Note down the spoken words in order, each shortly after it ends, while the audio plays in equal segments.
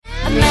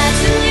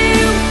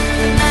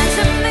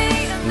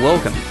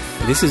Welcome.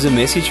 This is a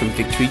message from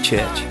Victory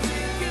Church.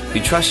 We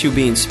trust you'll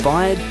be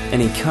inspired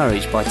and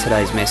encouraged by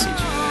today's message.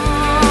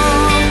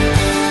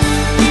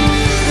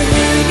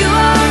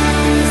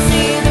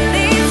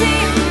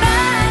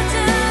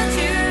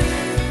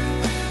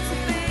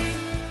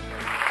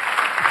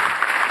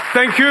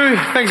 Thank you.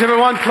 Thanks,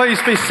 everyone.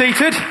 Please be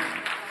seated.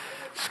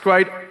 It's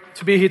great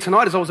to be here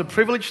tonight. It's always a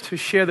privilege to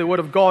share the Word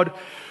of God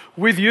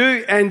with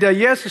you. And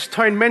yes, as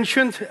Tone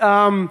mentioned,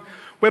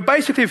 we're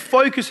basically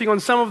focusing on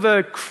some of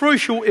the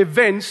crucial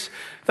events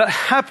that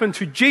happened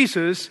to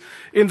Jesus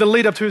in the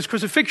lead up to his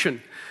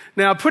crucifixion.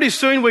 Now, pretty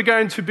soon we're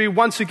going to be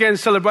once again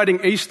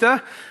celebrating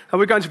Easter, and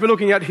we're going to be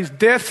looking at his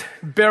death,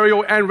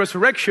 burial, and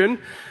resurrection.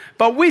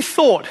 But we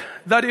thought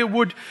that it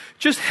would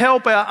just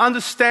help our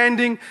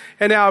understanding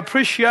and our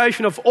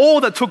appreciation of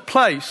all that took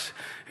place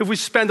if we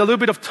spend a little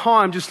bit of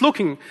time just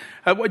looking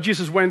at what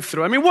Jesus went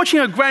through. I mean, watching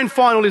a grand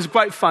final is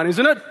great fun,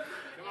 isn't it?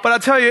 But I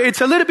tell you,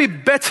 it's a little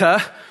bit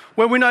better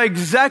when we know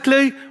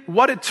exactly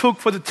what it took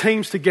for the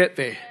teams to get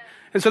there.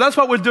 And so that's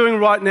what we're doing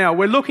right now.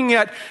 We're looking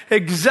at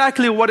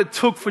exactly what it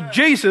took for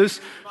Jesus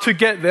to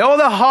get there. All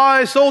the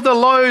highs, all the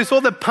lows, all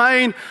the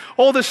pain,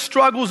 all the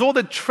struggles, all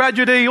the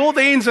tragedy, all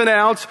the ins and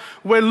outs.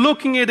 We're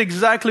looking at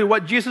exactly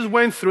what Jesus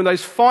went through in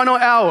those final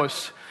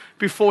hours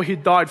before he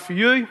died for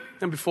you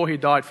and before he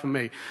died for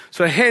me.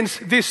 So hence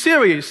this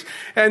series.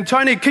 And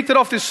Tony kicked it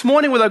off this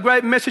morning with a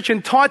great message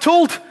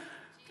entitled,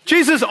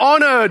 Jesus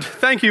Honored.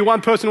 Thank you. One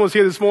person was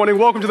here this morning.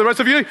 Welcome to the rest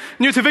of you.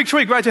 New to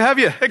Victory. Great to have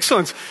you.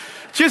 Excellent.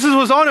 Jesus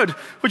was honored,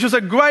 which was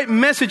a great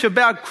message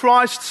about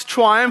Christ's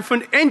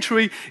triumphant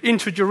entry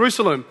into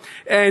Jerusalem.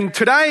 And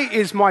today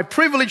is my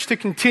privilege to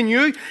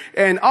continue,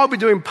 and I'll be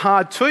doing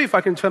part 2, if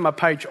I can turn my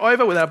page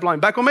over without blowing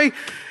back on me.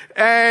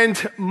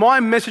 And my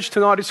message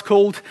tonight is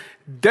called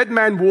Dead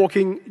Man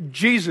Walking,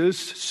 Jesus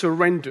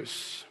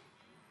Surrenders.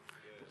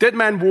 Dead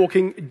Man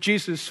Walking,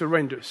 Jesus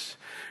Surrenders.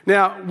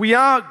 Now, we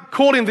are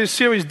calling this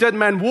series Dead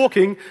Man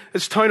Walking,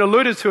 as Tone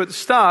alluded to at the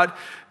start,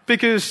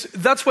 because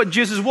that's what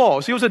Jesus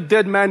was. He was a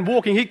dead man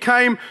walking. He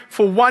came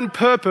for one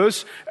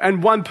purpose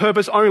and one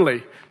purpose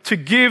only, to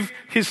give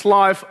his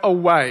life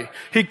away.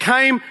 He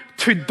came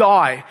to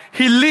die.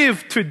 He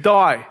lived to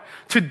die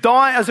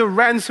as a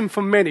ransom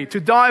for many, to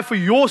die for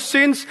your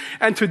sins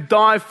and to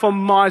die for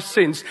my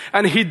sins.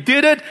 And he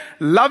did it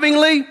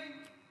lovingly.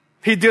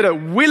 He did it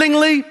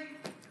willingly.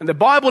 And the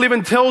Bible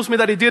even tells me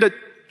that he did it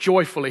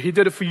joyfully. He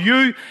did it for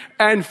you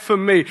and for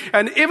me.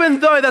 And even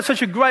though that's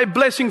such a great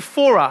blessing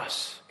for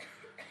us,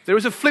 there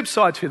is a flip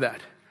side to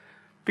that.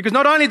 Because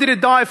not only did he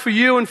die for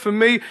you and for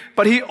me,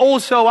 but he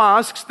also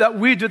asks that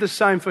we do the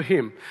same for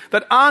him.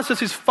 That us as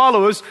his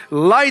followers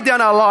lay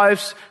down our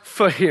lives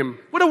for him.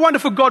 What a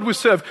wonderful God we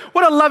serve.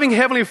 What a loving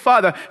Heavenly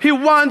Father. He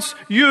wants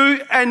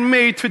you and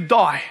me to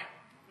die.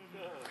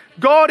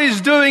 God is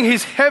doing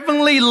his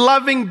heavenly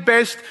loving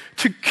best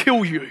to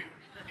kill you.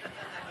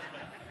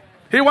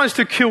 He wants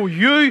to kill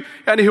you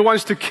and he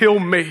wants to kill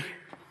me.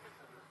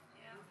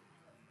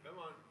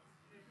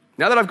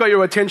 Now that I've got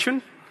your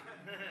attention,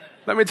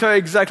 let me tell you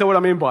exactly what I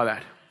mean by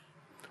that.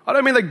 I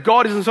don't mean that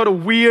God is some sort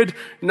of weird,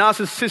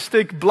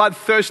 narcissistic,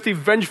 bloodthirsty,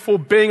 vengeful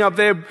being up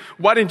there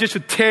waiting just to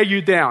tear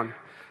you down.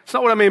 It's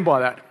not what I mean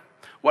by that.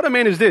 What I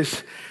mean is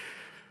this.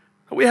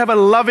 We have a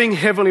loving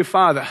Heavenly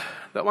Father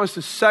that wants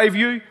to save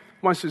you,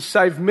 wants to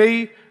save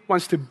me,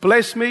 wants to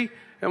bless me,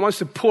 and wants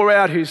to pour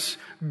out his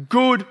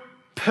good,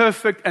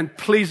 perfect, and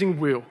pleasing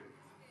will.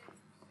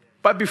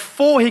 But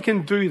before he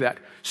can do that,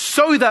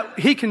 so that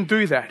he can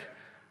do that,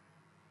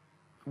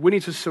 we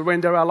need to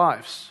surrender our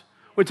lives.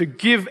 We need to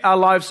give our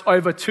lives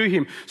over to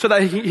him so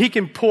that he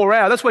can pour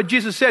out. That's what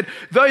Jesus said.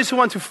 Those who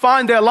want to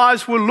find their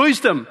lives will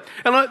lose them.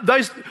 And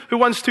those who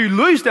want to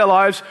lose their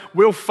lives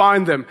will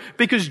find them.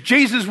 Because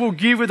Jesus will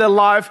give you the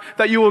life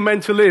that you were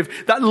meant to live.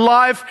 That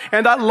life,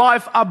 and that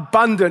life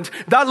abundant.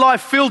 That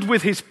life filled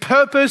with his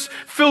purpose,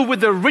 filled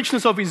with the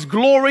richness of his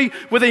glory,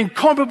 with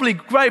incomparably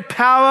great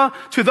power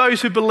to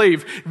those who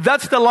believe.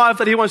 That's the life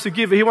that he wants to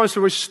give you. He wants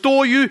to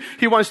restore you.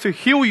 He wants to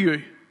heal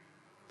you.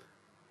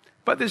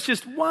 But there's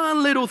just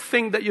one little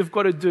thing that you've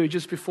got to do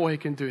just before he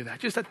can do that.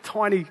 Just a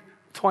tiny,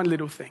 tiny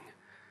little thing.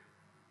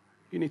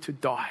 You need to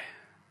die.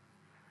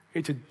 You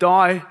need to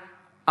die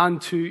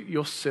unto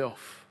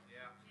yourself.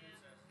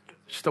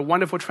 Just a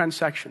wonderful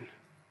transaction.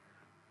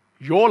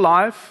 Your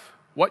life,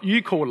 what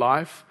you call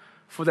life,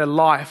 for the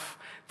life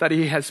that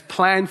he has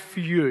planned for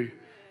you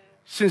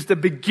since the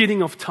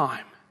beginning of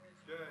time.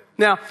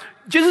 Now,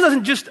 Jesus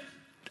doesn't just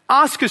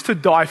ask us to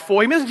die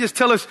for him. He doesn't just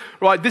tell us,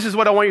 right, this is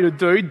what I want you to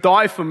do,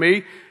 die for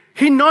me.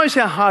 He knows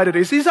how hard it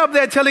is. He's up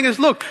there telling us,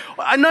 look,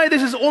 I know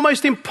this is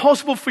almost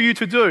impossible for you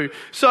to do.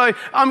 So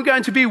I'm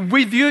going to be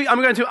with you.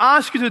 I'm going to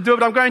ask you to do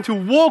it. I'm going to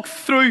walk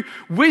through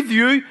with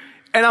you.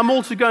 And I'm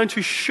also going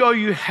to show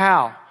you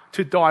how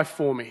to die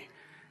for me.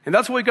 And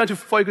that's what we're going to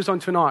focus on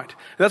tonight.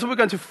 That's what we're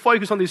going to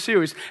focus on this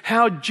series.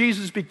 How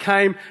Jesus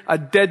became a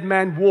dead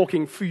man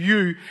walking for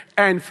you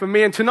and for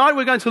me. And tonight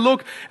we're going to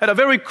look at a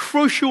very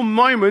crucial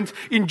moment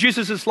in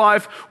Jesus'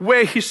 life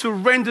where he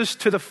surrenders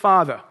to the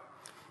Father.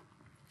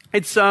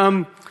 It's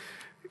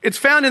It's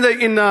found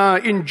in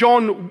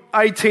John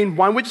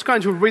 18:1. We're just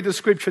going to read the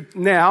scripture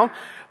now.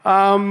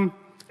 Prior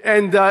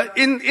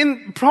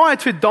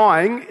to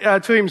dying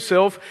to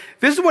himself,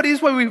 this is what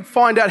we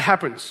find out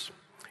happens.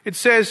 It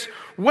says,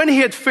 when he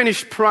had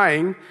finished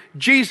praying,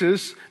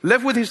 Jesus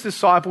left with his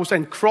disciples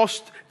and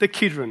crossed the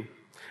Kidron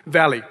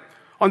Valley.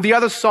 On the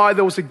other side,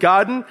 there was a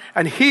garden,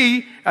 and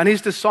he and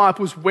his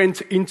disciples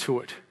went into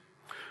it.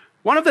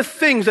 One of the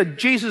things that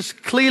Jesus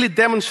clearly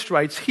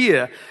demonstrates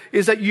here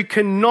is that you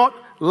cannot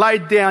lay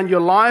down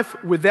your life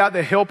without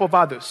the help of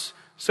others.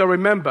 So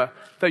remember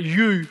that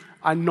you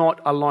are not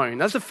alone.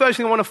 That's the first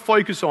thing I want to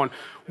focus on.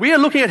 We are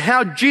looking at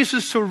how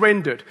Jesus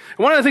surrendered.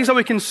 And one of the things that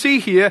we can see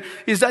here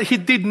is that he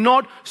did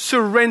not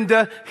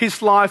surrender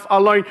his life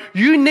alone.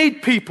 You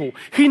need people.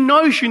 He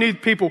knows you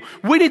need people.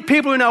 We need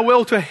people in our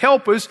world to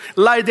help us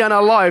lay down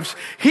our lives.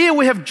 Here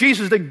we have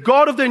Jesus, the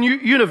God of the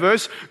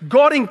universe,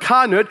 God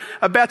incarnate,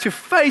 about to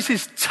face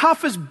his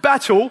toughest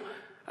battle,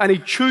 and he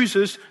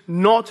chooses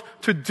not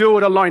to do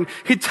it alone.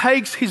 He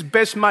takes his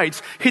best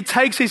mates. He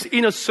takes his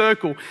inner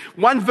circle.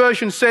 One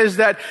version says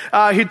that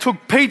he took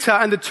Peter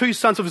and the two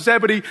sons of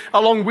Zebedee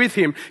along with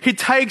him. He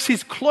takes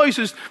his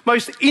closest,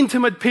 most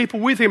intimate people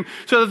with him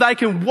so that they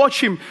can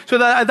watch him, so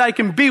that they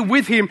can be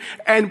with him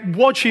and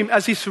watch him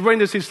as he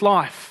surrenders his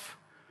life.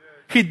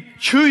 He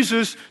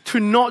chooses to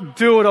not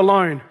do it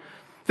alone.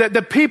 That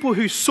the people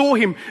who saw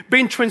him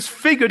being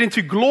transfigured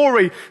into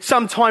glory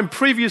sometime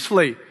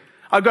previously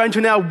are going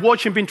to now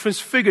watch him being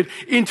transfigured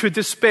into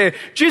despair.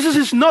 Jesus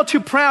is not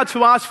too proud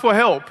to ask for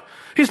help.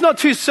 He's not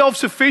too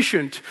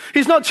self-sufficient.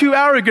 He's not too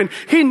arrogant.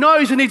 He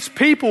knows he needs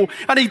people,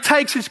 and he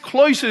takes his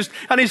closest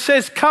and he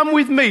says, come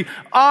with me.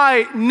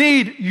 I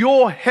need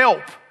your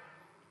help.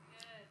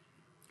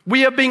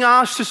 We are being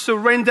asked to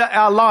surrender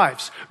our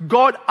lives.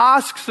 God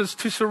asks us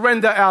to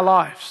surrender our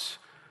lives.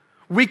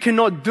 We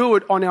cannot do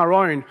it on our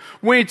own.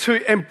 We need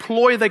to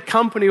employ the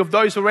company of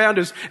those around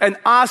us and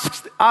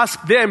ask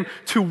them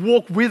to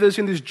walk with us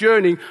in this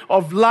journey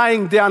of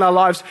laying down our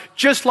lives,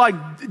 just like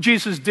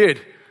Jesus did.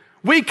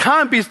 We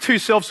can't be too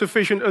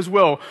self-sufficient as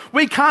well.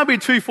 We can't be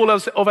too full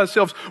of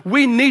ourselves.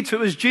 We need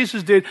to, as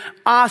Jesus did,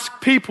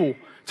 ask people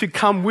to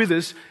come with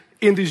us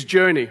in this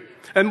journey.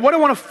 And what I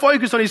want to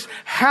focus on is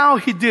how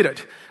he did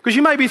it. Because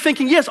you may be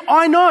thinking, yes,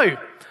 I know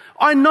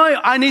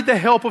I need the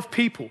help of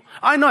people.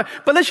 I know.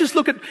 But let's just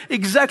look at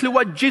exactly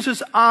what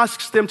Jesus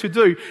asks them to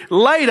do.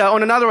 Later,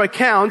 on another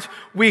account,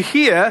 we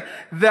hear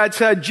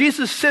that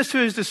Jesus says to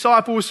his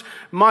disciples,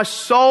 my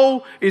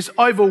soul is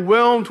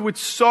overwhelmed with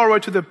sorrow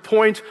to the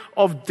point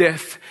of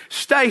death.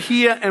 Stay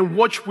here and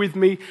watch with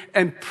me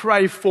and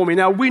pray for me.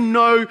 Now, we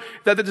know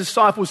that the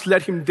disciples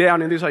let him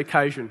down in this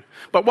occasion.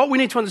 But what we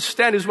need to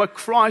understand is what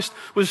Christ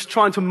was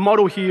trying to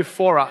model here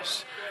for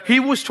us. He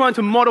was trying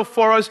to model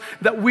for us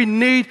that we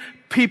need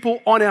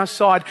people on our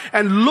side.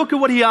 And look at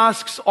what he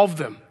asks of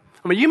them.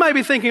 I mean, you may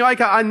be thinking,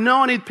 okay, I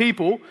know I need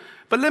people,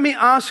 but let me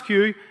ask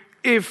you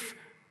if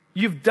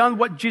you've done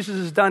what Jesus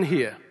has done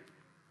here.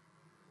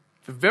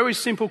 It's a very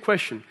simple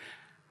question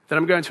that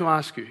I'm going to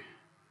ask you.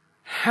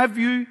 Have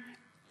you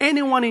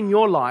anyone in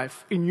your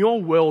life, in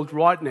your world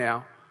right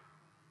now,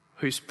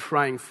 who's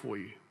praying for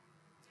you?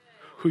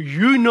 Who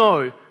you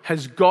know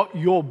has got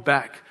your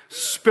back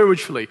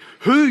spiritually?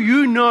 Who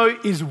you know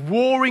is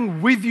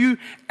warring with you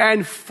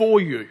and for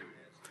you?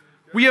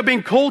 We are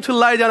being called to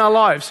lay down our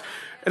lives.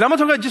 And I'm not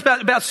talking just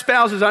about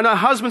spouses. I know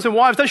husbands and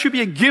wives, that should be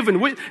a given.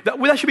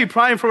 That should be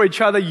praying for each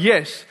other,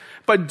 yes.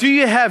 But do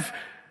you have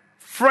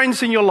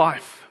friends in your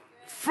life?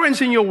 Friends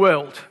in your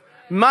world?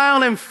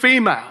 Male and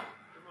female?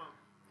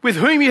 With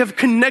whom you have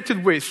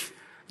connected with?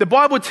 The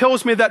Bible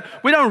tells me that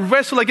we don't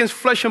wrestle against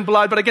flesh and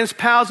blood, but against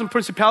powers and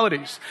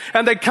principalities.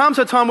 And there comes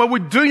a time where we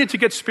do need to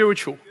get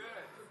spiritual.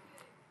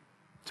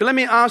 So let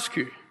me ask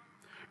you,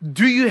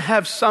 do you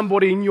have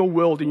somebody in your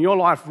world, in your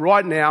life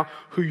right now,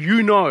 who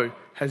you know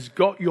has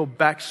got your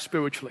back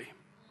spiritually?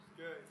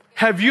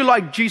 Have you,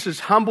 like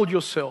Jesus, humbled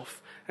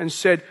yourself and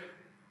said,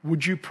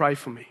 would you pray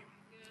for me?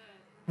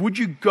 Would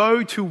you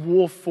go to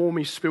war for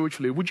me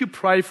spiritually? Would you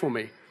pray for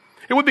me?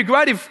 It would be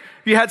great if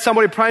you had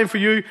somebody praying for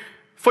you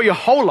for your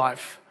whole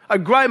life. A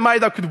great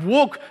mate that could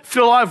walk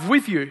through life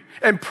with you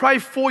and pray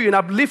for you and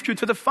uplift you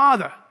to the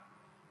Father.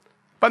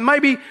 But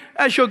maybe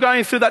as you're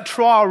going through that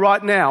trial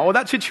right now, or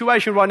that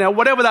situation right now,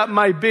 whatever that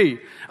may be,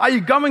 are you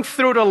going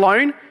through it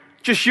alone,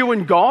 just you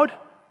and God?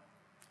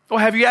 Or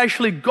have you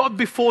actually got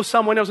before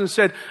someone else and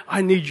said,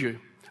 I need you.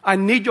 I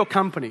need your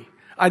company.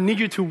 I need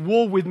you to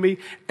war with me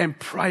and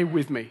pray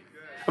with me.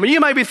 I mean, you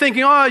may be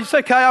thinking, oh, it's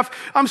okay.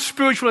 I'm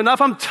spiritual enough.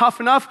 I'm tough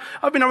enough.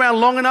 I've been around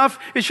long enough.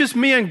 It's just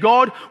me and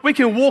God. We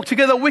can walk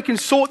together. We can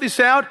sort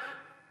this out.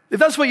 If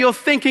that's what you're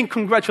thinking,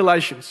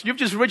 congratulations. You've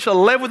just reached a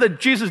level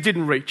that Jesus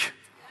didn't reach.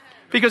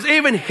 Because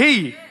even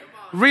he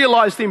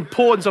realized the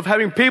importance of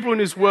having people in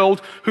his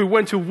world who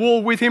went to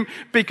war with him,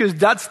 because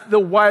that's the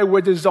way we're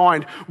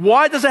designed.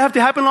 Why does it have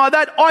to happen like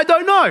that? I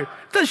don't know.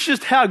 That's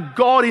just how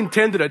God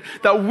intended it.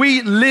 That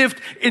we lived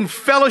in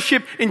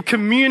fellowship, in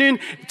communion,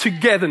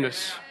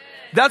 togetherness.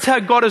 That's how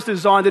God has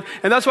designed it.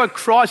 And that's what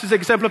Christ is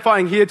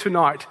exemplifying here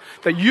tonight.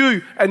 That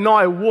you and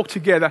I walk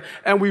together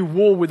and we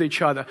war with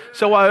each other.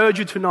 So I urge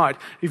you tonight,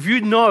 if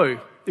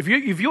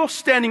you're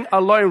standing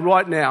alone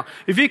right now,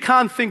 if you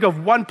can't think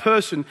of one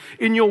person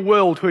in your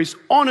world who is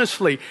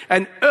honestly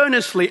and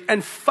earnestly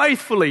and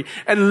faithfully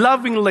and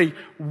lovingly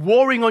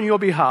warring on your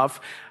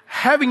behalf,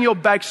 having your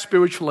back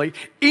spiritually,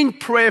 in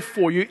prayer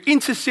for you,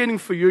 interceding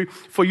for you,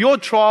 for your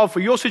trial,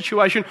 for your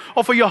situation,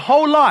 or for your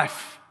whole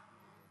life,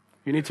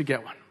 you need to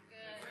get one.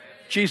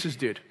 Jesus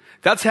did.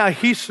 That's how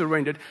he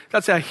surrendered.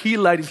 That's how he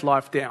laid his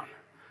life down.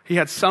 He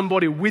had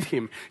somebody with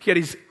him. He had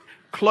his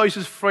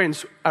closest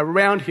friends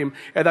around him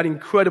at that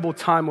incredible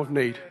time of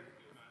need.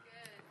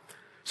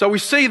 So we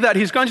see that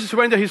he's going to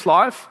surrender his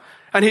life,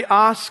 and he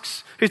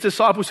asks his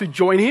disciples to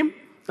join him,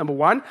 number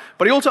one.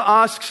 But he also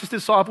asks his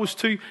disciples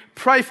to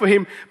pray for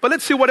him. But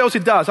let's see what else he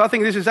does. I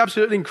think this is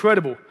absolutely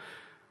incredible.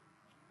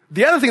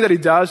 The other thing that he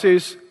does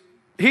is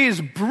he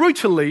is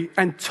brutally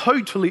and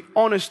totally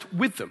honest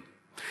with them.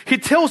 He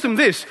tells them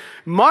this: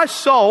 my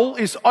soul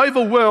is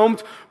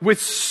overwhelmed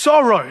with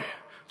sorrow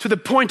to the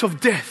point of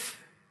death.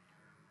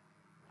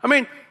 I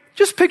mean,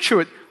 just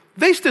picture it.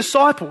 These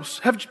disciples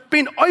have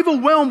been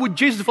overwhelmed with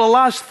Jesus for the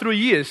last 3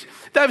 years.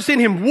 They've seen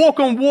him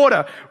walk on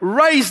water,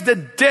 raise the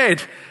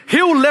dead,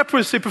 heal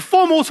leprosy,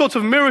 perform all sorts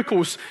of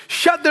miracles,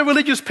 shut the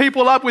religious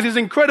people up with his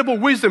incredible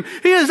wisdom.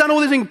 He has done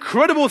all these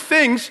incredible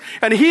things,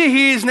 and here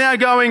he is now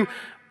going,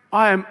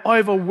 I am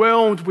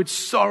overwhelmed with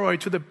sorrow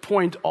to the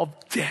point of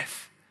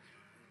death.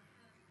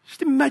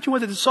 Just imagine what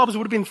the disciples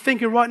would have been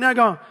thinking right now,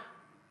 going,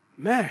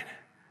 man,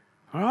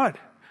 all right,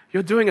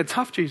 you're doing it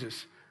tough,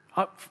 Jesus.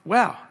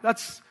 Wow,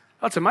 that's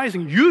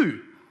amazing.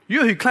 You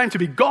who claim to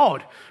be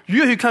God,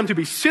 you who claim to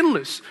be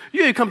sinless,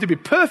 you who claim to be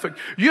perfect,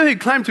 you who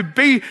claim to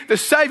be the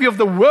Savior of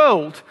the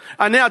world,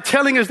 are now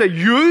telling us that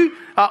you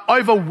are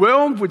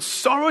overwhelmed with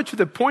sorrow to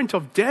the point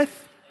of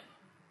death.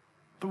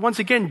 But once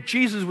again,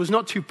 Jesus was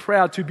not too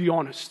proud to be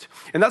honest.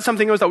 And that's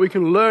something else that we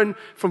can learn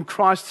from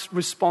Christ's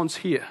response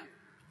here.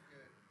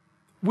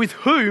 With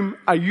whom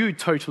are you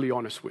totally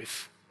honest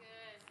with?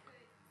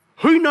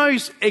 Who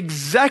knows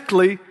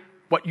exactly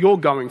what you're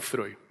going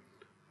through?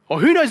 Or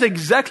who knows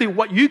exactly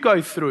what you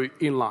go through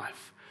in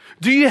life?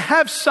 Do you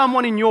have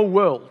someone in your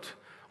world?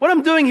 What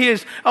I'm doing here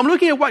is I'm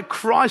looking at what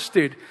Christ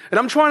did, and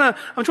I'm trying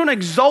to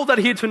exalt that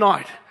here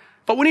tonight.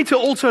 But we need to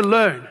also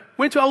learn.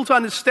 We need to also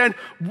understand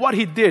what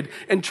he did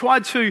and try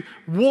to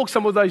walk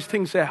some of those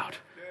things out.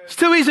 It's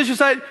too easy to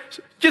say,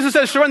 Jesus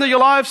says, surrender your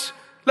lives.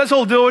 Let's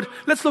all do it.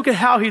 Let's look at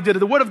how he did it.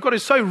 The Word of God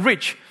is so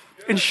rich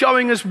in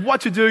showing us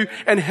what to do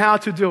and how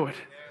to do it.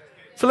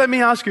 So let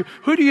me ask you,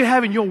 who do you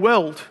have in your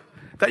world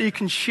that you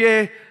can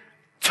share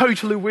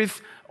totally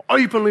with,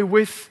 openly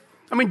with?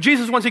 I mean,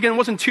 Jesus, once again,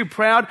 wasn't too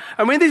proud.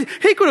 I mean,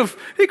 he could have,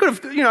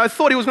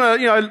 thought he was going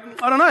to,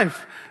 I don't know,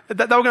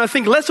 that they were going to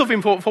think less of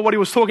him for what he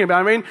was talking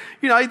about. I mean,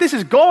 this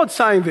is God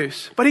saying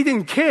this, but he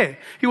didn't care.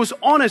 He was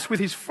honest with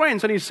his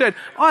friends, and he said,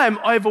 I am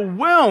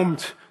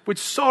overwhelmed with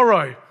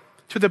sorrow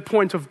to the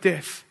point of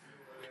death.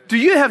 Do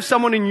you have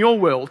someone in your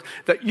world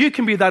that you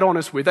can be that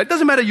honest with? It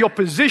doesn't matter your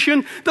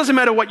position, doesn't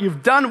matter what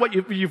you've done, what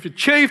you've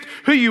achieved,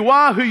 who you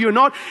are, who you're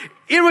not,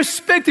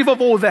 irrespective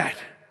of all that.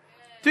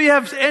 Do you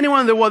have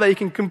anyone in the world that you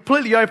can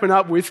completely open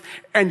up with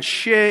and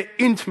share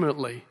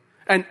intimately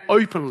and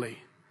openly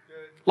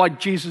like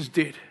Jesus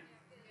did?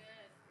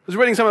 I was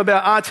reading something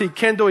about R.T.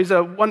 Kendall. He's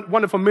a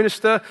wonderful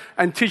minister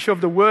and teacher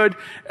of the Word.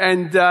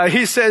 And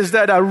he says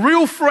that a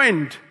real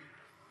friend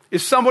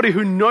is somebody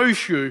who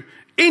knows you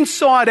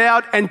inside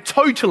out and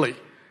totally,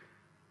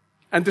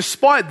 and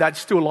despite that,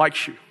 still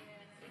likes you.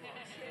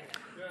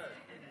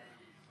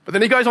 But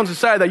then he goes on to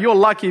say that you're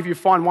lucky if you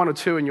find one or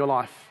two in your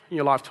life, in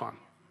your lifetime.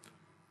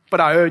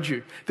 But I urge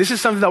you, this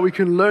is something that we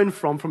can learn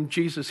from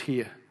Jesus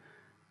here.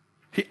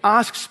 He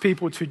asks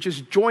people to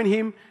just join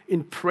him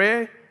in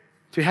prayer,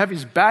 to have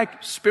his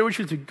back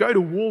spiritually, to go to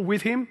war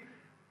with him.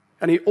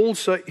 And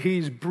he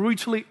is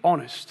brutally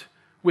honest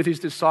with his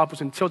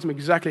disciples and tells them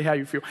exactly how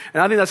you feel.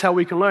 And I think that's how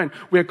we can learn.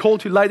 We are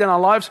called to lay down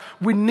our lives.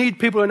 We need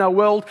people in our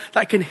world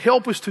that can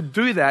help us to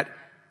do that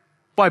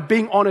by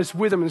being honest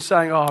with them and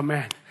saying, oh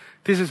man,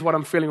 this is what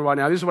I'm feeling right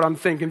now. This is what I'm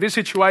thinking. This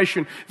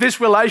situation, this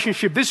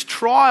relationship, this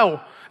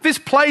trial, this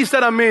place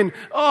that I'm in.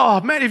 Oh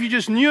man, if you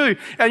just knew,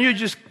 and you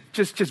just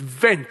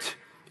vent.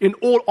 In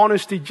all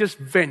honesty, just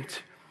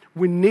vent.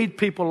 We need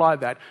people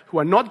like that who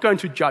are not going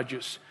to judge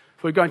us,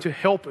 who are going to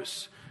help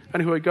us,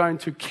 and who are going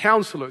to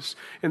counsel us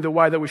in the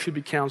way that we should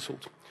be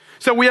counseled.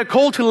 So we are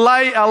called to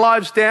lay our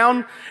lives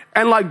down,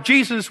 and like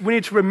Jesus, we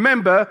need to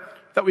remember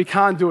that we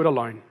can't do it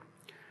alone.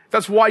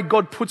 That's why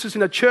God puts us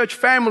in a church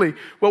family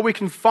where we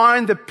can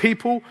find the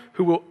people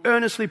who will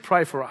earnestly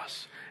pray for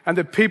us, and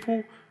the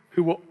people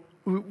who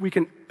we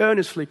can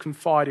earnestly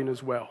confide in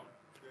as well.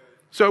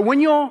 So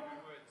when you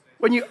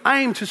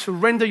aim to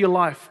surrender your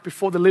life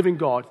before the living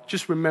God,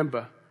 just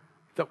remember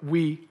that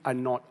we are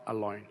not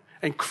alone.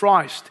 And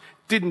Christ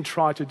didn't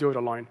try to do it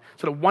alone.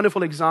 So a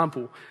wonderful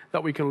example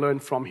that we can learn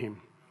from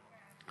him.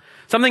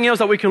 Something else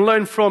that we can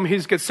learn from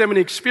his Gethsemane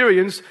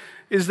experience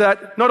is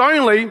that not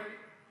only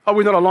are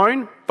we not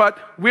alone? But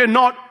we're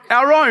not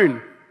our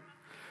own.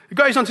 It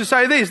goes on to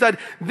say this, that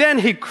then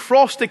he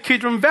crossed the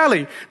Kidron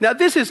Valley. Now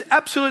this is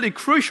absolutely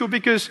crucial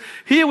because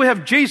here we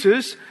have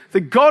Jesus,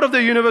 the God of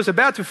the universe,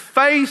 about to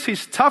face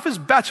his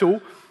toughest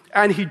battle,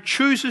 and he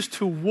chooses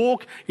to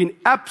walk in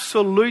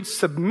absolute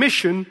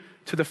submission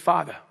to the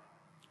Father.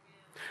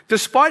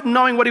 Despite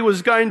knowing what he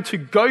was going to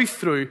go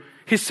through,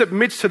 he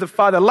submits to the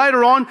Father.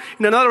 Later on,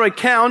 in another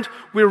account,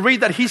 we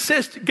read that he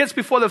gets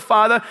before the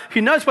Father.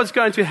 He knows what's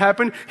going to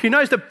happen. He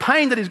knows the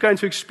pain that he's going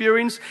to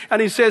experience.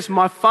 And he says,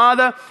 my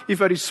Father,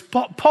 if it is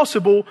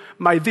possible,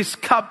 may this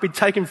cup be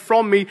taken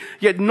from me,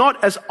 yet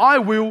not as I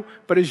will,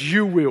 but as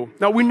you will.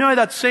 Now, we know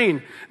that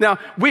scene. Now,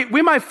 we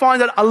may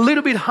find that a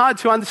little bit hard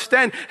to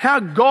understand how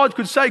God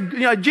could say,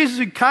 Jesus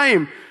who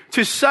came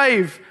to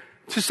save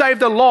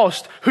the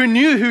lost, who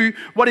knew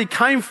what he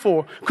came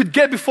for, could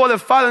get before the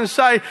Father and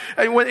say,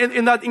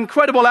 in that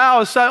incredible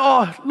hour, say,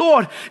 oh,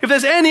 Lord, if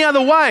there's any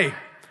other way,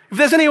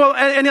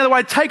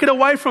 take it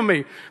away from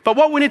me. But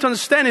what we need to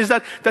understand is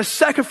that the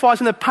sacrifice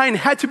and the pain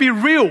had to be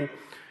real.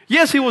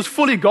 Yes, he was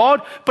fully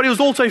God, but he was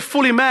also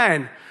fully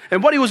man.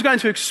 And what he was going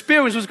to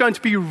experience was going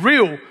to be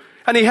real.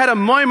 And he had a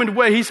moment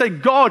where he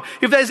said, God,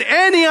 if there's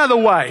any other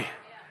way,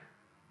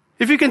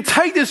 if you can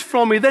take this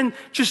from me, then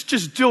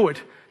just do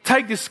it.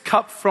 Take this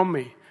cup from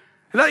me.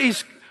 And that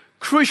is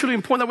crucially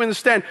important that we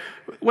understand.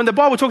 When the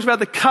Bible talks about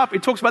the cup,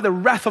 it talks about the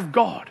wrath of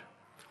God.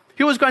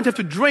 He was going to have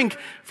to drink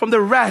from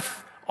the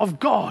wrath of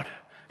God.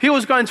 He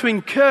was going to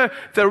incur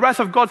the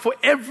wrath of God for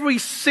every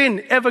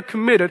sin ever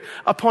committed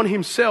upon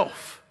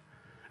himself.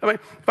 I mean,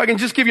 if I can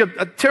just give you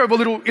a terrible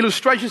little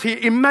illustration here,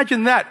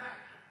 imagine that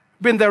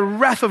being the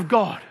wrath of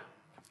God.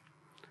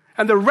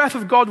 And the wrath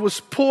of God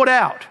was poured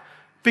out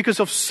because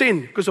of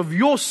sin, because of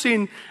your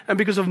sin and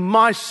because of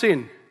my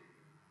sin.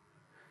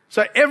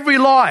 So every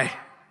lie,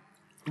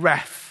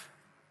 wrath.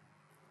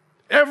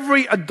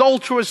 Every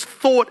adulterous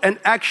thought and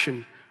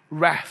action,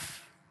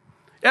 wrath.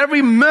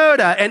 Every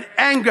murder and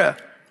anger,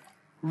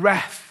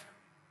 wrath.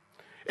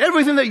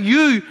 Everything that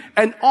you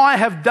and I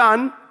have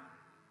done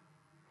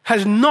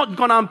has not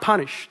gone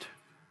unpunished.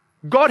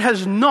 God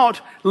has not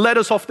let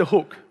us off the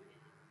hook.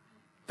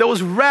 There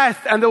was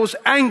wrath and there was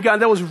anger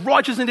and there was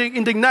righteous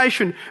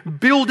indignation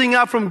building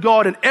up from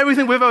God, and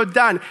everything we've ever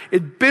done,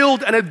 it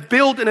built and it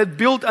built and it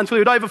built until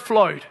it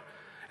overflowed.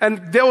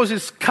 And there was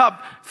this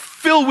cup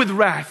filled with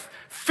wrath,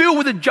 filled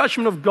with the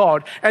judgment of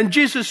God. And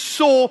Jesus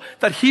saw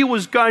that he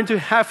was going to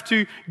have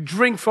to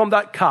drink from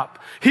that cup.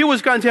 He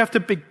was going to have to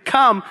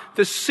become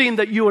the sin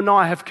that you and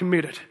I have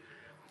committed.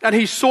 And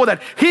he saw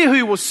that he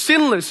who was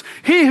sinless,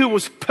 he who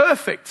was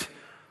perfect,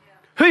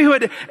 he who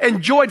had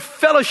enjoyed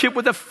fellowship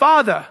with the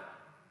Father,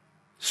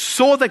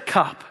 saw the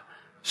cup,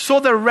 saw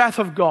the wrath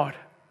of God.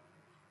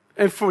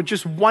 And for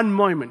just one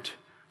moment,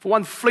 for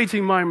one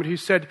fleeting moment, he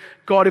said,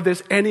 God, if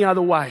there's any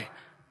other way,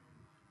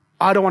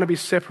 I don't want to be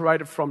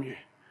separated from you.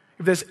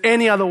 If there's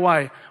any other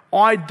way,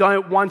 I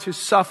don't want to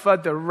suffer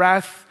the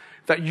wrath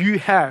that you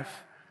have,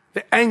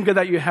 the anger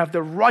that you have,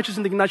 the righteous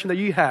indignation that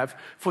you have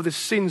for the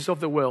sins of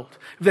the world.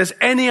 If there's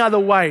any other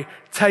way,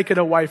 take it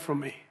away from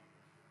me.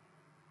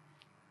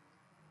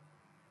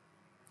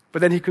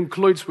 But then he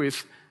concludes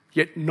with,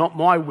 yet not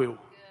my will,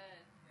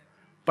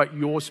 but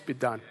yours be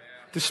done.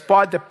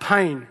 Despite the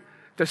pain,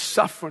 the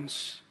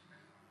sufferance,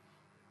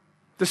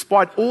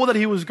 despite all that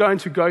he was going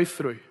to go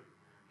through,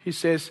 he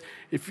says,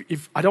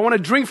 if I don't want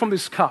to drink from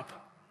this cup,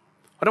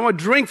 I don't want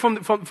to drink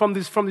from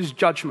this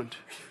judgment.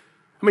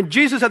 I mean,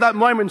 Jesus at that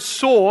moment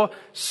saw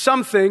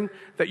something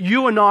that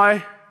you and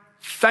I,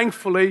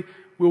 thankfully,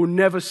 will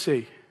never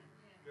see.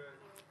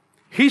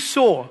 He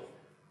saw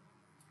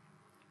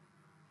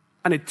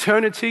an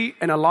eternity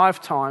and a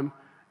lifetime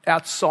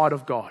outside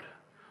of God,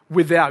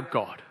 without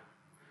God.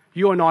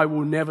 You and I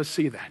will never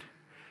see that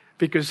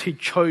because he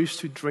chose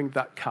to drink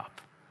that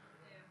cup.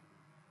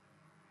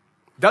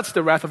 That's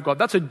the wrath of God.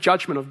 That's a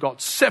judgment of God.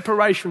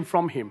 Separation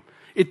from him.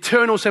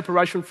 Eternal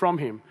separation from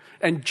him.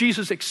 And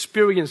Jesus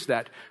experienced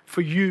that for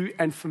you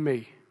and for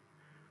me.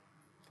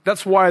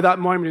 That's why at that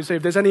moment he said,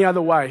 if there's any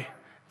other way,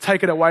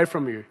 take it away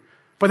from you.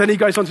 But then he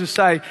goes on to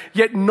say,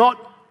 yet not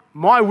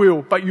my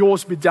will, but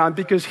yours be done,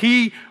 because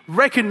he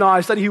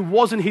recognized that he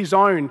wasn't his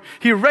own.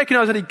 He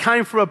recognized that he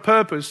came for a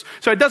purpose.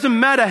 So it doesn't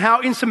matter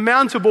how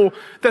insurmountable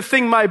the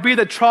thing may be,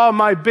 the trial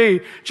may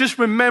be. Just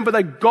remember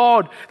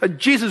that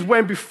Jesus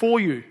went before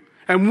you.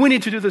 And we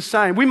need to do the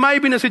same. We may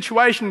be in a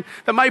situation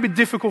that may be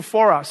difficult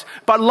for us,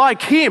 but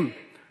like him,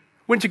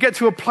 we need to get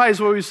to a place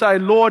where we say,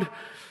 Lord,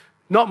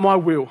 not my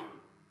will,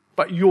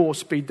 but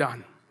yours be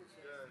done.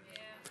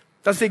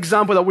 That's the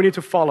example that we need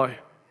to follow.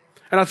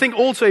 And I think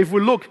also if we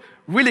look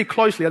really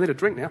closely, I need a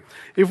drink now.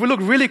 If we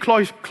look really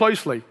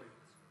closely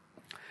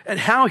at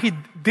how he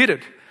did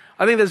it,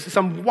 I think there's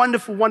some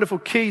wonderful, wonderful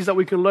keys that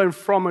we can learn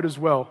from it as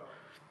well.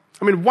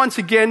 I mean, once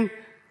again,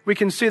 we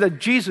can see that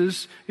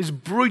Jesus is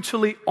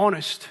brutally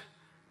honest,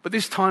 but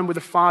this time with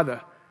the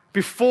Father.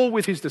 Before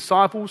with his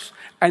disciples,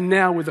 and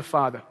now with the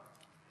Father.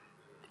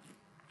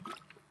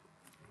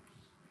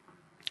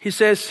 He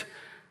says,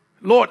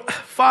 Lord,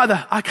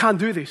 Father, I can't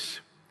do this.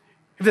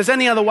 If there's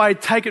any other way,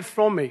 take it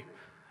from me.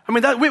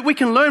 I mean, we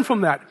can learn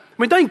from that.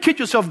 I mean, don't kid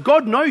yourself.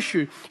 God knows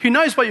you. He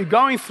knows what you're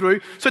going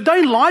through. So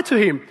don't lie to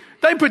him.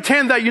 Don't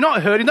pretend that you're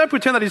not hurting. Don't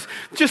pretend that it's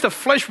just a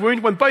flesh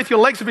wound when both your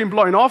legs have been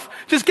blown off.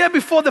 Just get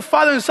before the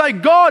Father and say,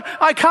 God,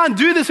 I can't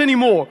do this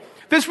anymore.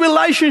 This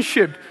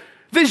relationship,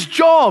 this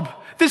job,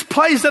 this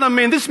place that I'm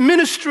in, this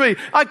ministry,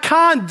 I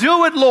can't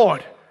do it,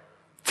 Lord.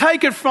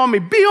 Take it from me.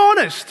 Be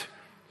honest.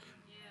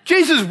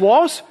 Jesus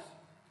was.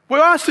 We're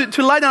asked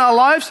to lay down our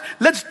lives.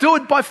 Let's do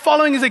it by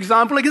following his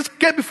example. Let's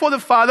get before the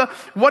Father.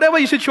 Whatever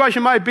your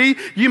situation may be,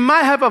 you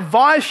may have a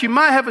vice, you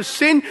may have a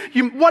sin,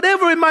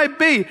 whatever it may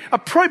be,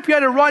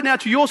 appropriate it right now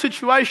to your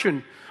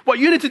situation. What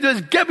you need to do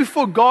is get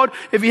before God,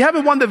 if you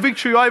haven't won the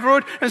victory over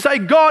it, and say,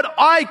 God,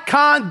 I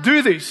can't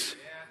do this.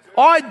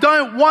 I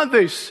don't want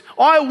this.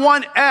 I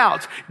want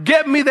out.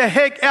 Get me the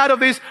heck out of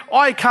this.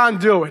 I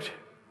can't do it.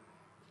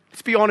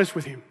 Let's be honest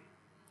with him.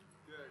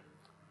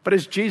 But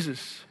as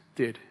Jesus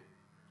did,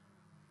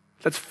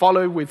 let's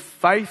follow with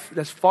faith.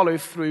 Let's follow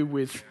through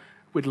with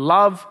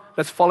love.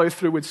 Let's follow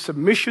through with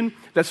submission.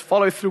 Let's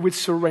follow through with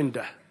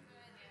surrender.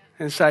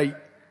 And say,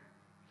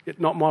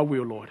 not my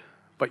will, Lord,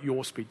 but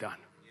yours be done.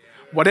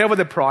 Whatever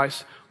the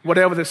price,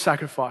 whatever the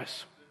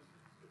sacrifice.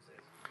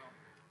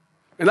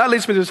 And that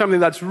leads me to something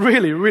that's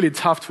really, really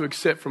tough to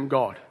accept from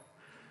God.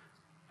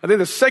 I think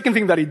the second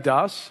thing that he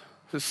does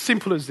is as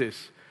simple as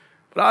this.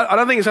 But I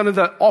don't think it's something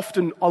that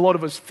often a lot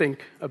of us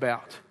think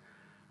about.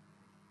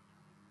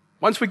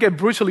 Once we get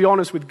brutally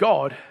honest with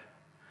God,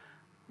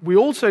 we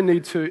also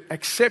need to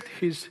accept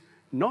his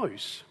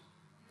no's.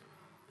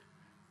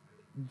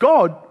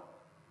 God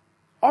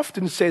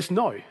often says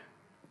no.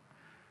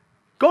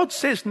 God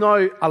says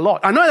no a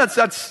lot. I know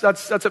that's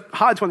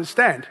hard to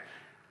understand,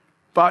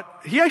 but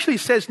he actually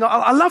says no.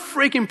 I love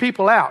freaking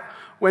people out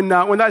when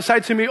they say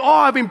to me, oh,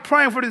 I've been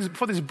praying for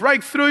this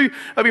breakthrough.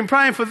 I've been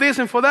praying for this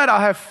and for that.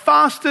 I have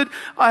fasted.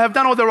 I have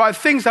done all the right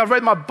things. I've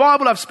read my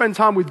Bible. I've spent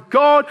time with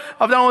God.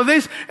 I've done all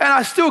this. And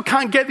I still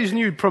can't get this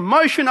new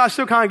promotion. I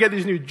still can't get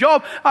this new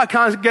job. I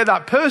can't get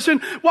that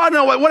person. Well, I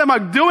don't know. What am I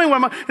doing?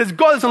 God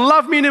doesn't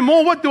love me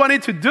anymore. What do I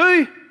need to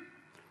do?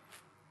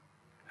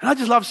 And I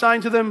just love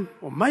saying to them,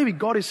 well, maybe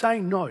God is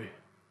saying no.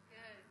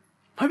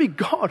 Maybe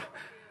God,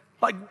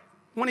 like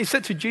when he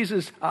said to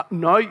Jesus,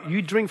 no,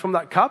 you drink from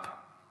that cup.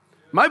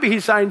 Maybe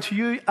he's saying to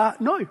you,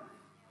 no.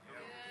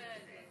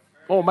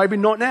 Or maybe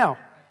not now.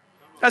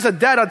 As a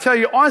dad, I tell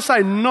you, I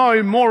say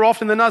no more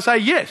often than I say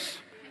yes.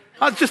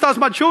 I just ask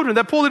my children,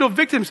 they're poor little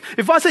victims.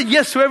 If I said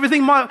yes to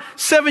everything, my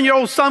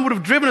 7-year-old son would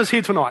have driven us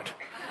here tonight.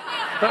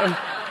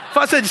 If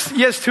I said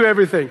yes to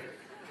everything.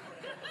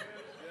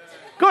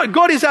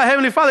 God is our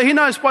Heavenly Father. He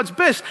knows what's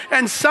best.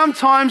 And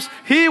sometimes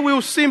he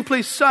will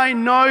simply say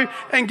no.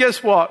 And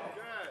guess what?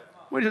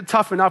 We need to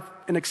toughen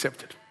up and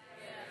accept it.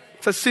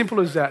 It's as simple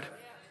as that.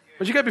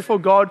 When you go before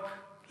God,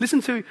 let's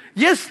listen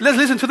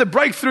to the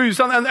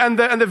breakthroughs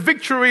and the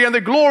victory and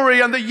the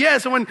glory and the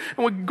yes, and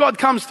when God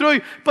comes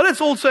through. But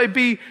let's also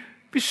be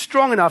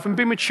strong enough and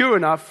be mature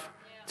enough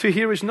to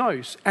hear his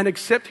no's and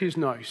accept his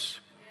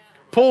no's.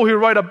 Paul, who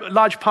wrote a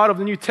large part of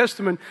the New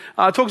Testament,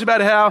 talks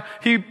about how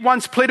he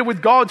once pleaded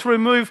with God to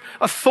remove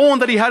a thorn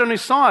that he had on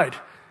his side.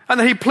 And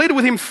that he pleaded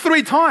with him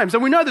 3 times.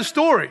 And we know the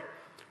story.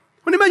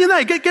 When you imagine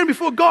that, get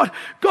before God.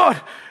 God,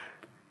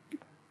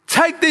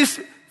 take this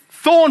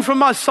thorn from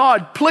my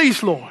side,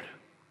 please, Lord.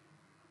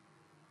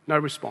 No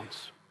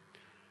response.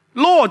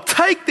 Lord,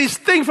 take this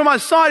thing from my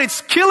side.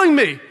 It's killing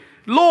me.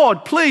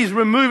 Lord, please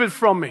remove it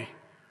from me.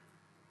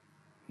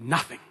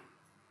 Nothing.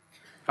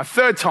 A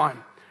 3rd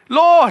time.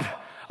 Lord,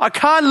 I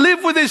can't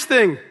live with this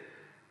thing.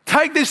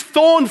 Take this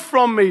thorn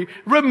from me.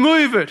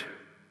 Remove it.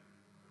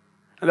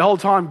 And the whole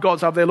time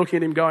God's up there looking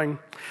at him going,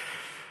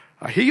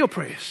 I hear your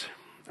prayers.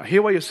 I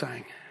hear what you're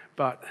saying.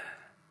 But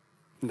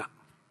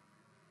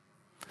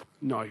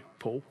no,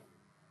 Paul.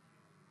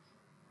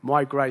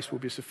 My grace will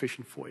be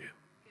sufficient for you.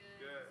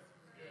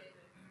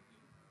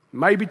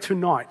 Maybe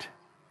tonight,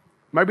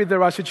 maybe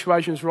there are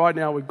situations right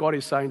now where God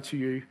is saying to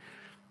you,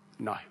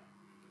 no.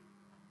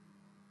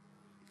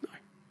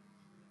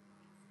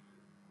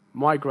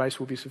 My grace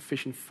will be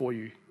sufficient for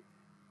you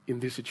in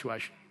this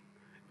situation,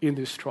 in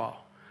this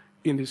trial,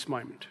 in this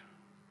moment.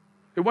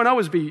 It won't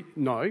always be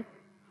no, and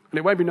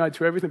it won't be no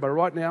to everything, but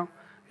right now,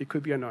 it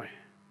could be a no.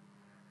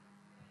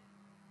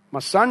 My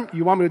son,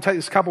 you want me to take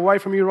this cup away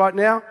from you right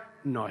now?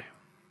 No.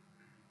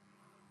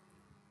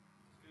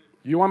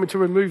 You want me to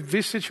remove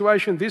this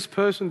situation, this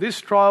person, this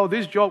trial,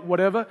 this job,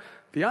 whatever?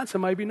 The answer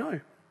may be no.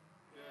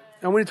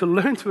 And we need to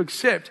learn to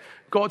accept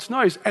God's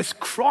no's as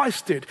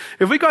Christ did.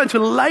 If we're going to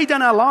lay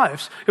down our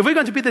lives, if we're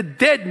going to be the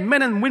dead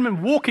men and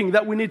women walking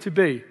that we need to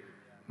be,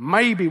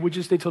 maybe we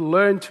just need to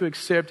learn to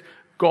accept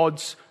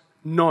God's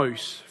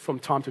no's from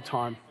time to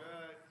time.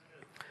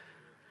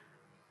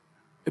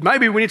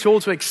 Maybe we need to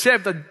also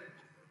accept that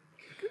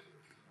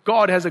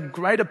God has a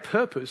greater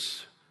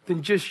purpose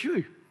than just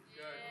you.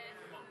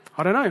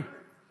 I don't know.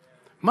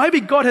 Maybe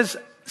God has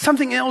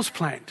something else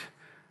planned.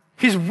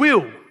 His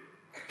will,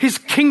 his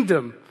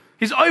kingdom,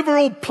 his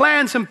overall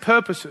plans and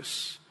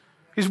purposes.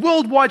 His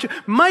worldwide,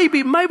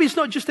 maybe it's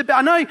not just about,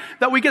 I know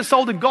that we get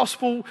sold the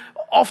gospel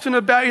often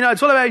about,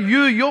 it's all about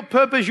you, your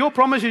purpose, your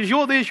promises,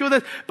 your this, your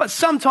that. But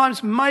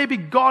sometimes maybe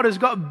God has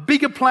got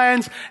bigger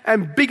plans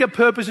and bigger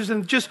purposes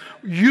than just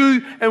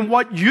you and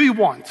what you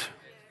want.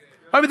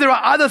 Maybe there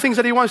are other things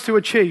that He wants to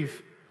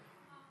achieve.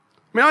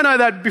 I mean, I know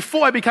that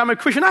before I became a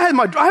Christian, I had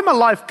my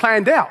life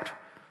planned out.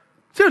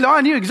 Seriously,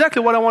 I knew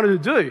exactly what I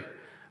wanted to do.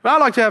 I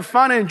like to have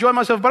fun and enjoy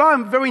myself, but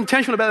I'm very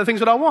intentional about the things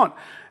that I want.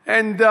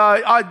 And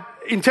I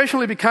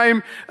intentionally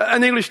became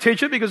an English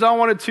teacher because I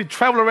wanted to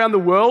travel around the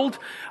world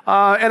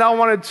and I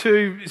wanted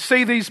to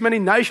see these many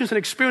nations and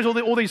experience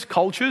all these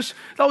cultures.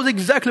 That was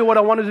exactly what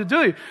I wanted to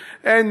do.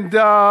 And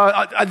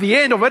at the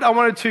end of it, I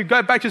wanted to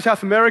go back to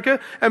South America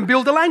and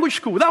build a language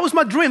school. That was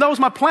my dream. That was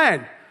my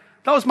plan.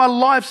 That was my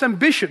life's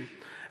ambition.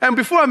 And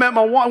before I met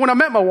my wife, when I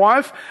met my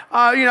wife,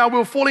 we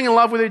were falling in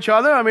love with each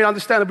other. I mean,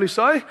 understandably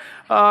so,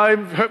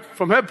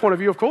 from her point of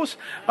view, of course.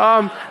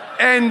 I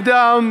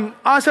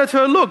said to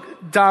her,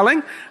 "Look,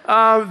 darling,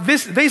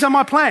 these are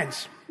my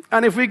plans.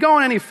 And if we go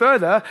on any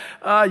further,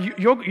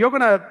 you're going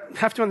to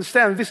have to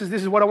understand this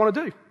is what I want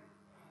to do.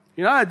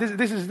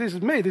 This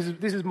is me.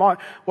 This is what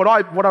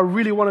I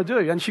really want to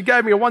do." And she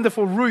gave me a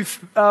wonderful Ruth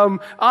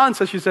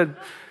answer. She said,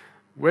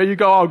 "Where you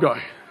go, I'll go."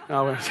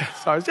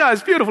 So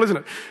it's beautiful, isn't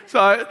it?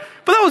 But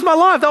that was my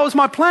life. That was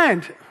my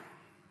plan.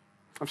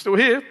 I'm still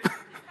here.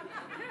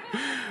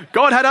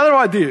 God had other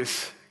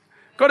ideas.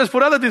 God has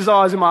put other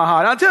desires in my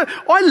heart. I tell you,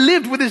 I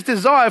lived with this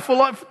desire for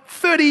like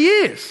 30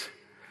 years.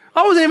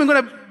 I wasn't even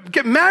going to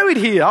get married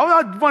here.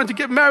 I wanted to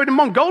get married in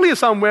Mongolia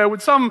somewhere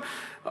with some...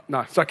 No,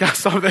 it's okay.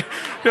 Stop there.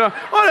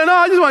 I don't know.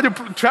 I just wanted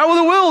to travel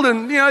the world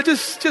and,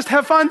 just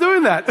have fun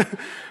doing that.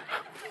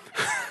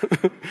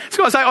 It's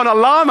going to say on a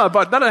llama,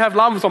 but they don't have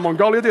llamas on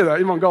Mongolia, do they?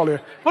 In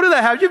Mongolia. What do they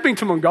have? You've been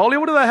to Mongolia.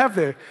 What do they have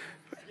there?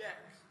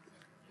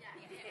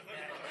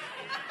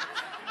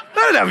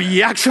 They don't have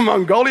yaks in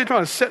Mongolia. You're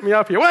trying to set me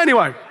up here. Well,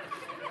 anyway.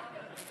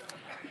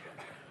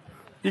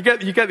 You get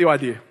the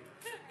idea.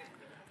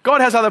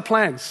 God has other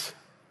plans.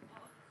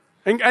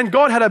 And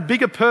God had a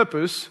bigger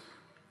purpose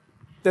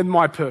than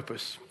my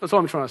purpose. That's what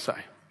I'm trying to say.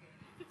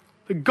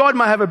 That God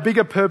may have a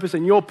bigger purpose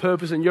than your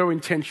purpose and your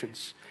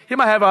intentions. He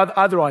may have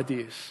other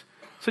ideas.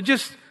 So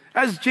just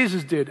as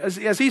Jesus did,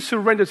 as He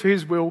surrendered to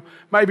His will,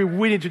 maybe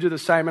we need to do the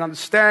same and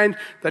understand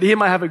that He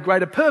may have a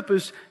greater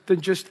purpose than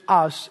just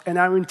us and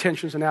our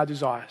intentions and our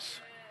desires.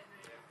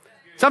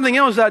 Something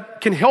else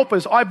that can help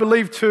us, I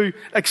believe, to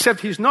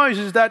accept His no's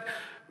is that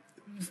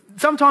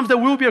sometimes there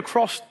will be a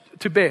cross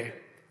to bear.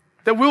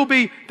 There will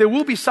be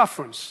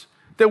sufferings.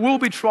 There will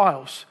be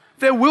trials.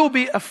 There will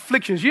be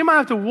afflictions. You may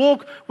have to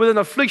walk with an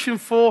affliction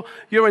for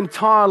your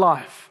entire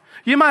life.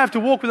 You may have to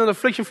walk with an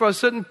affliction for a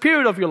certain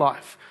period of your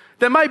life.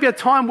 There may be a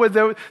time where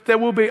there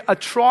will be a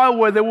trial,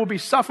 where there will be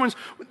sufferings.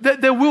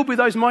 There will be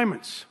those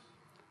moments.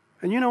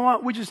 And you know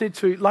what? We just need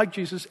to, like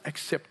Jesus,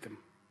 accept them.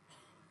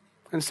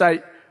 And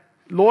say,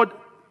 "Lord,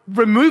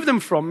 remove them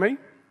from me.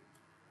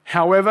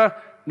 However,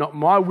 not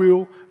my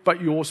will,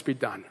 but yours be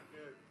done."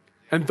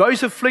 And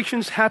those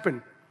afflictions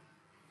happen.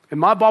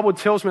 And my Bible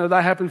tells me that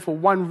they happen for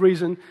one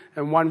reason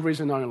and one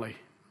reason only.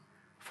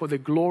 For the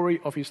glory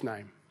of His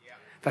name.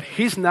 That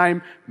His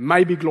name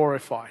may be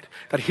glorified.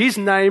 That His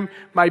name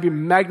may be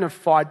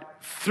magnified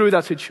through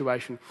that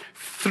situation,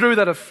 through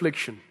that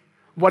affliction,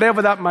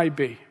 whatever that may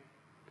be.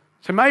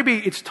 So maybe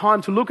it's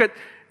time to look at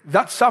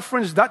that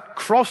sufferings, that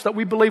cross that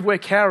we believe we're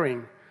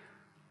carrying.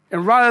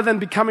 And rather than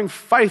becoming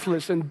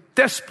faithless and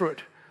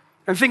desperate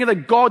and thinking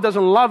that God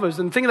doesn't love us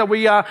and thinking that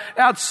we are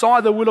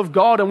outside the will of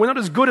God and we're not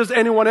as good as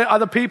anyone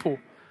other people,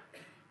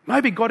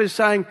 maybe God is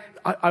saying,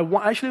 I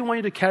actually want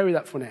you to carry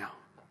that for now.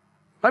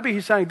 Maybe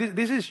He's saying,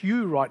 this is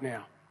you right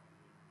now.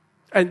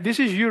 And this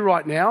is you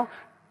right now,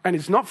 and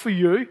it's not for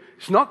you.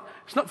 It's not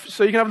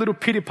so you can have a little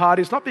pity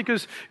party. It's not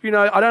because,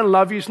 I don't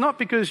love you. It's not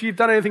because you've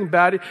done anything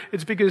bad.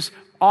 It's because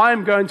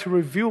I'm going to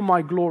reveal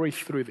my glory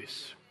through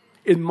this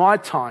in my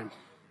time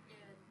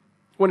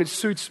when it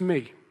suits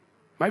me.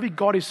 Maybe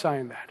God is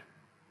saying that.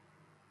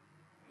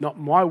 Not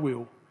my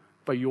will,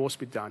 but yours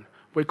be done.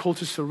 We're called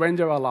to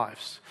surrender our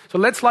lives. So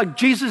let's, like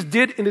Jesus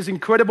did in this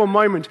incredible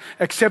moment,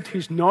 accept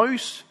His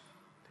no's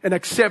and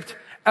accept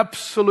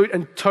absolute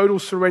and total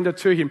surrender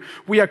to Him.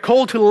 We are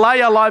called to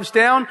lay our lives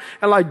down,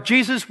 and like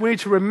Jesus, we need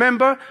to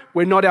remember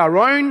we're not our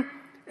own,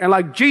 and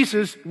like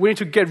Jesus, we need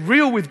to get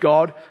real with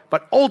God,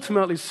 but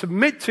ultimately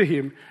submit to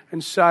Him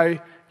and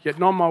say, "Yet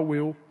not my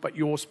will, but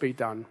yours be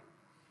done."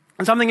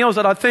 And something else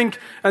that I think,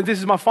 and this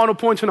is my final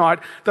point tonight,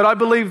 that I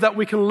believe that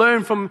we can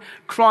learn from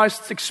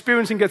Christ's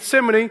experience in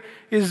Gethsemane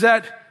is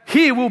that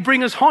He will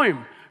bring us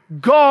home.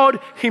 God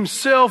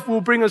Himself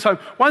will bring us home.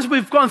 Once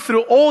we've gone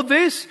through all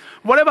this,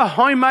 whatever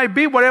home may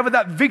be, whatever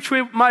that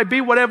victory may be,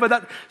 whatever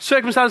that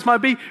circumstance might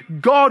be,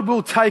 God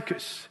will take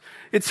us.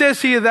 It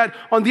says here that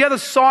on the other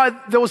side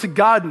there was a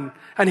garden,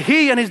 and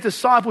He and His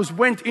disciples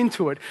went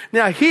into it.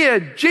 Now here,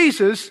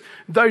 Jesus,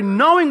 though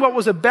knowing what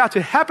was about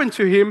to happen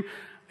to Him,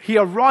 He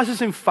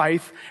arises in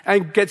faith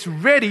and gets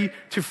ready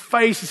to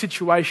face the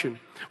situation.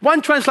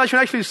 One translation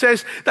actually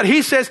says that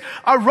He says,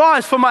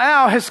 "Arise, for my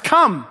hour has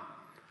come."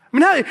 I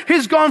mean,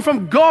 he's gone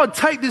from, God,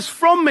 take this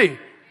from me.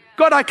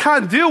 God, I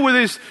can't deal with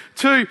this,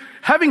 to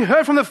having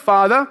heard from the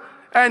Father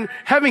and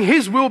having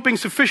his will being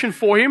sufficient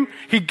for him.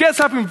 He gets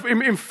up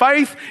in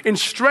faith, in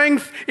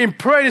strength, in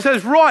prayer, and he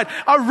says, right,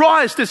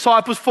 arise,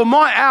 disciples, for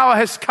my hour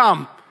has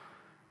come.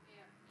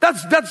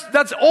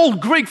 That's all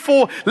Greek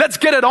for let's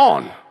get it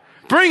on.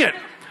 Bring it.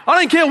 I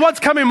don't care what's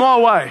coming my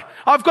way.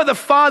 I've got the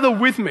Father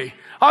with me.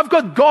 I've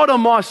got God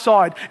on my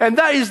side. And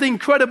that is the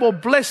incredible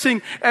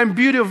blessing and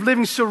beauty of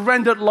living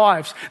surrendered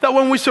lives. That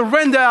when we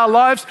surrender our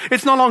lives,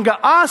 it's no longer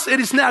us,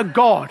 it is now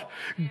God.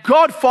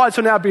 God fights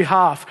on our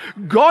behalf.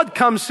 God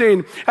comes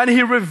in and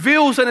he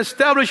reveals and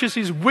establishes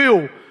his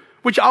will,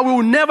 which I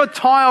will never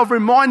tire of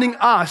reminding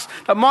us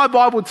that my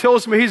Bible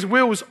tells me his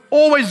will is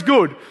always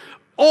good,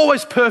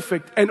 always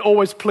perfect, and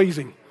always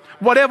pleasing,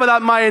 whatever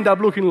that may end up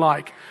looking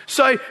like.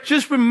 So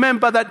just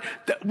remember that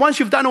once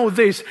you've done all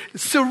this,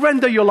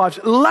 surrender your lives.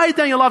 Lay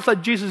down your lives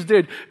like Jesus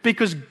did,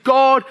 because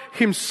God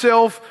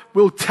himself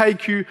will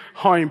take you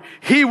home.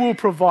 He will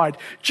provide.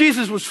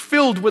 Jesus was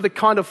filled with the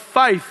kind of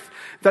faith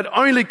that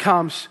only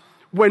comes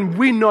when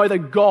we know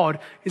that God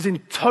is in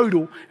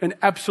total and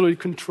absolute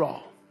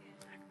control.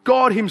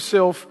 God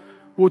himself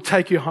will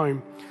take you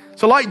home.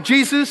 So like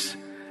Jesus,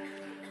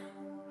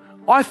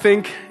 I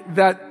think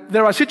that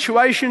there are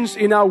situations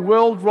in our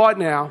world right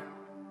now,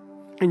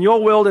 in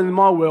your world and in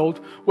my world,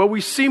 where we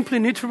simply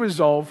need to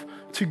resolve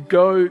to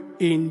go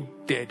in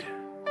dead.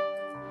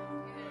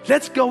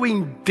 Let's go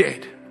in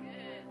dead.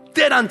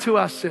 Dead unto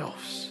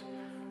ourselves.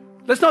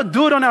 Let's not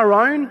do it on our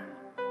own.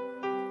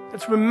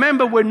 Let's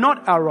remember we're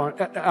not our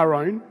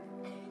own.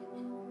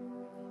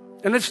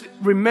 And let's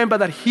remember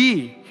that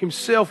he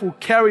himself will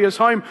carry us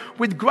home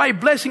with great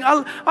blessing.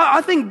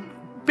 I think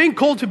being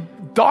called to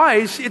die,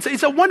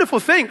 it's a wonderful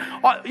thing.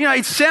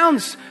 It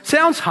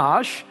sounds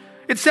harsh.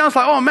 It sounds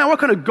like, oh man, what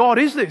kind of God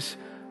is this?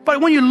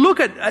 But when you look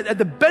at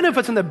the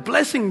benefits and the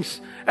blessings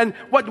and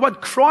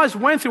what Christ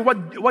went through,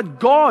 what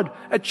God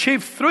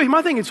achieved through him,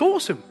 I think it's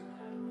awesome.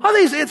 I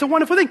think it's a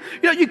wonderful thing.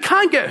 You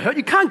can't get hurt.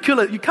 You can't kill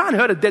it. You can't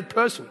hurt a dead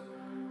person.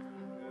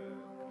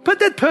 But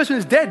that person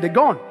is dead. They're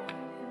gone.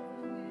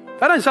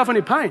 They don't suffer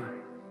any pain.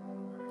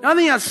 I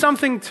think that's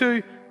something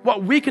to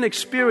what we can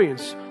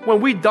experience when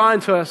we die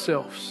into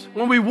ourselves.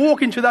 When we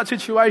walk into that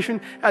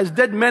situation as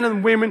dead men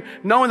and women,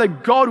 knowing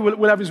that God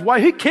will have his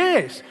way. Who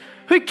cares?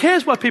 Who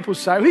cares what people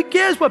say? Who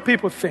cares what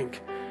people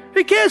think?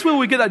 Who cares whether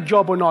we get that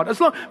job or not?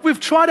 As long as we've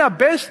tried our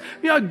best,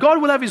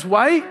 God will have his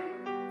way.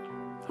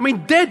 I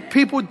mean, dead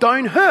people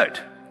don't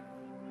hurt.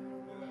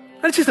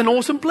 And it's just an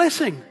awesome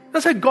blessing.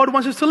 That's how God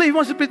wants us to live. He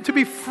wants us to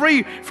be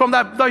free from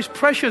those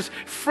pressures,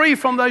 free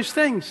from those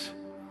things.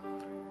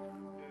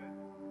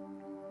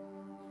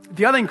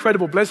 The other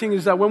incredible blessing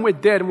is that when we're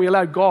dead and we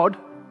allow God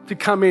to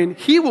come in,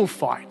 he will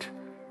fight.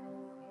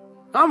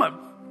 I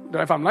don't know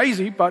if I'm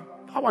lazy, but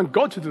I want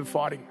God to do the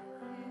fighting.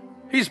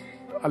 He's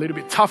a little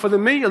bit tougher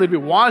than me, a little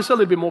bit wiser, a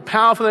little bit more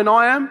powerful than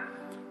I am.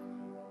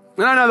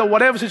 And I know that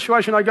whatever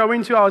situation I go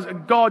into,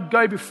 God,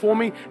 go before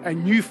me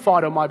and you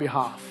fight on my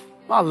behalf.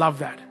 I love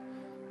that.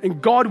 And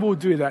God will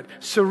do that.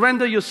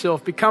 Surrender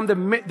yourself. Become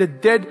the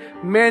dead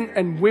men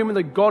and women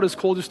that God has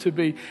called us to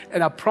be.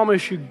 And I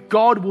promise you,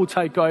 God will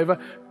take over.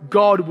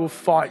 God will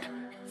fight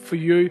for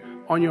you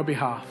on your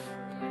behalf.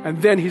 And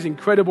then his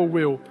incredible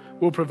will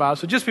prevail.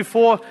 So just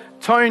before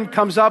Tone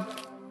comes up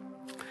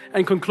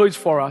and concludes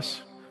for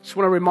us, I just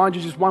want to remind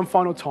you just one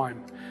final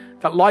time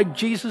that like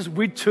Jesus,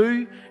 we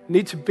too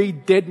need to be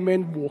dead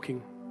men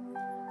walking.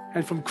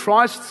 And from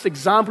Christ's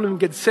example in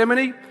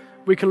Gethsemane,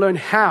 we can learn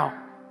how.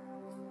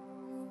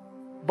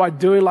 By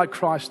doing like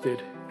Christ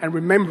did and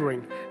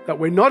remembering that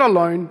we're not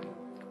alone,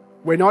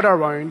 we're not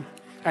our own,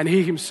 and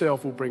he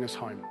himself will bring us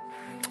home.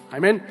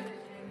 Amen.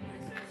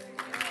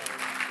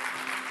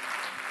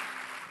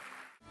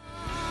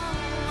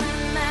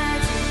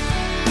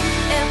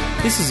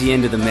 This is the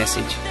end of the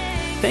message.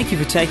 Thank you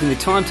for taking the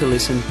time to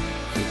listen,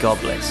 and God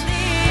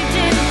bless.